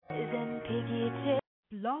eyes and pigtails.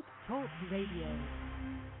 Blog Talk Radio.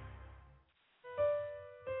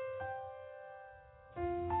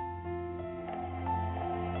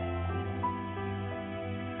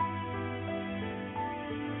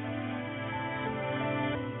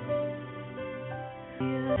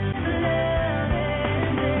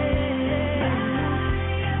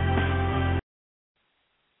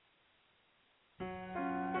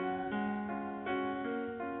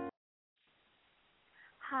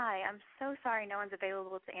 Hi, I'm so sorry no one's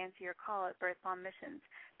available to answer your call at Birth Mom Missions,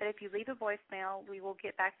 but if you leave a voicemail, we will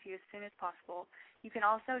get back to you as soon as possible. You can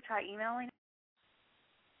also try emailing.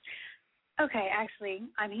 Okay, actually,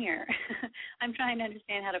 I'm here. I'm trying to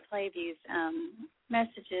understand how to play these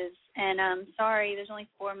messages, and sorry, there's only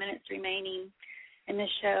 4 minutes remaining in the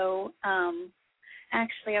show.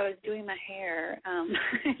 Actually, I was doing my hair, and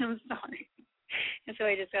I'm sorry. And so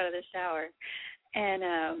I just got out of the shower, and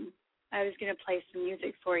I was going to play some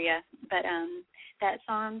music for you, but that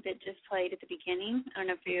song that just played at the beginning, I don't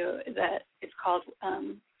know if it's called,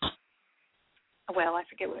 well, I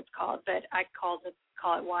forget what it's called, but I call it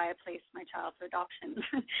Why I Placed My Child for Adoption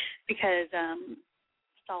because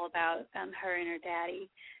it's all about her and her daddy.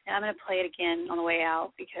 And I'm going to play it again on the way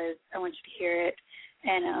out because I want you to hear it,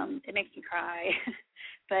 and it makes me cry.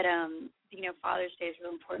 But, Father's Day is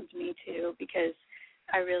real important to me, too, because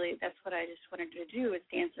that's what I just wanted to do is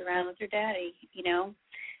dance around with her daddy,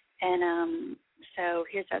 And so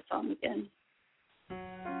here's that song again.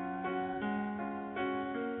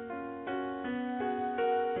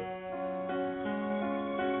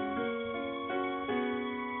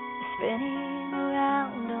 Spinning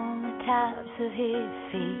around on the tops of his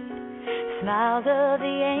feet. Smiles of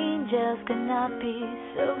the angels could not be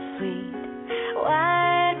so sweet.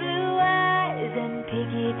 Wide blue eyes and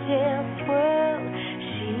pigtail swirl.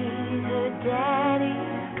 She's her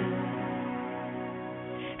daddy's girl.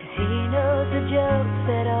 'Cause he knows the jokes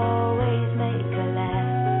that always make her laugh.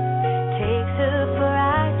 Takes her for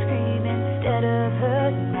ice cream instead of her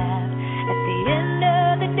nap. At the end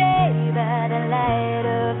of the day, by the light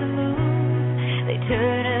of the moon, they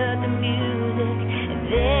turn up the music in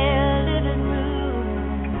their living room.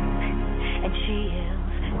 And she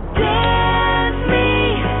yells, dance me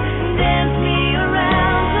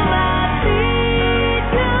around till my feet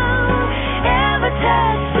don't ever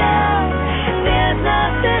touch down. There's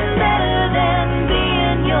nothing better than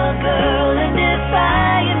being your girl. And if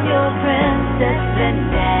I am your princess, then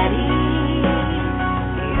daddy,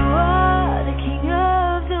 you are the king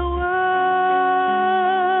of the world.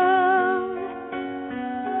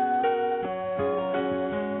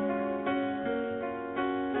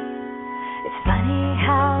 It's funny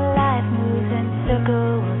how life moves in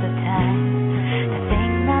circles of time. To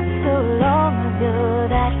think not so long ago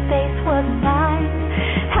that face was mine.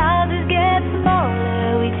 Houses get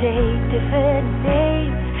smaller, we take different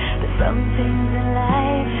names, but some things in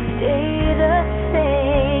life stay the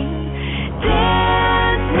same.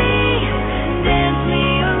 Dance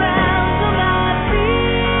me around till my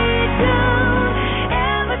feet don't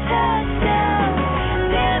ever touch down.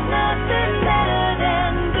 There's nothing better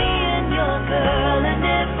than being your girl. And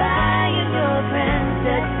if I am your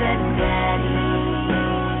princess, then daddy,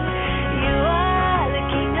 you are the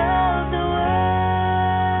king of the world.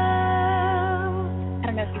 I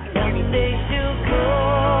don't know if you can hear me. Someday she'll go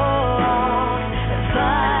off and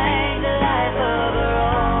find a life of her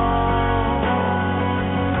own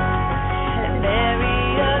and marry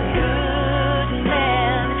a good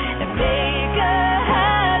man and make a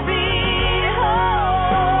happy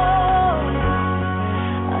home.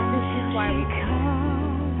 Until she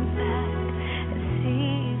comes back and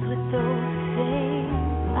sees with those same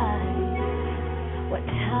eyes what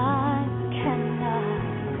time cannot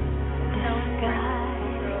disguise.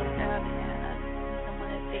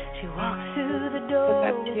 She walks through the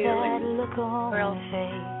door with that look on her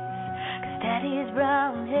face. 'Cause daddy's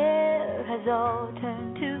brown hair has all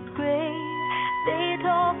turned to gray. They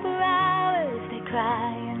talk for hours, they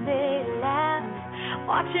cry and they laugh,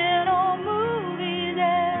 watching old movies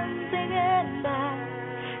and singing back.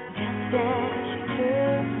 Just as she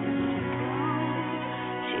turns to go,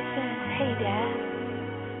 she says, hey Dad,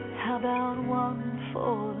 how about one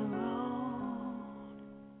for the road?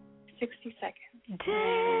 60 seconds.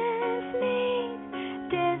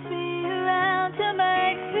 Dance me around till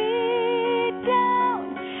my feet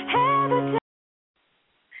don't have a time.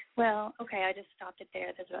 Well, okay, I just stopped it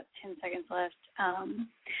there. There's about 10 seconds left.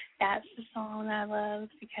 That's the song I love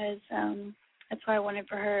because that's what I wanted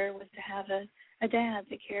for her, was to have a dad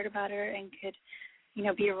that cared about her and could,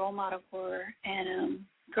 be a role model for her. And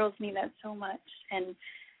girls need that so much. And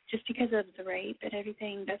just because of the rape and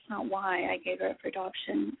everything, that's not why I gave her up for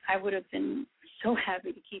adoption. I would have been so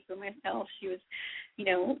happy to keep her myself. She was,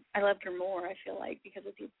 I loved her more, I feel like, because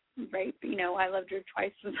of the rape. I loved her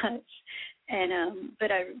twice as much. And but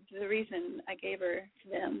the reason I gave her to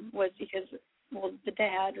them was because, the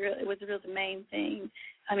dad really was the main thing.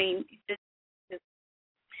 I mean,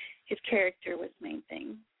 his character was the main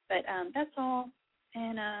thing. But that's all.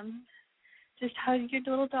 And just hug your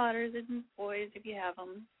little daughters and boys if you have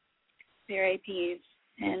them. They're APs.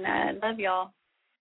 And I love y'all.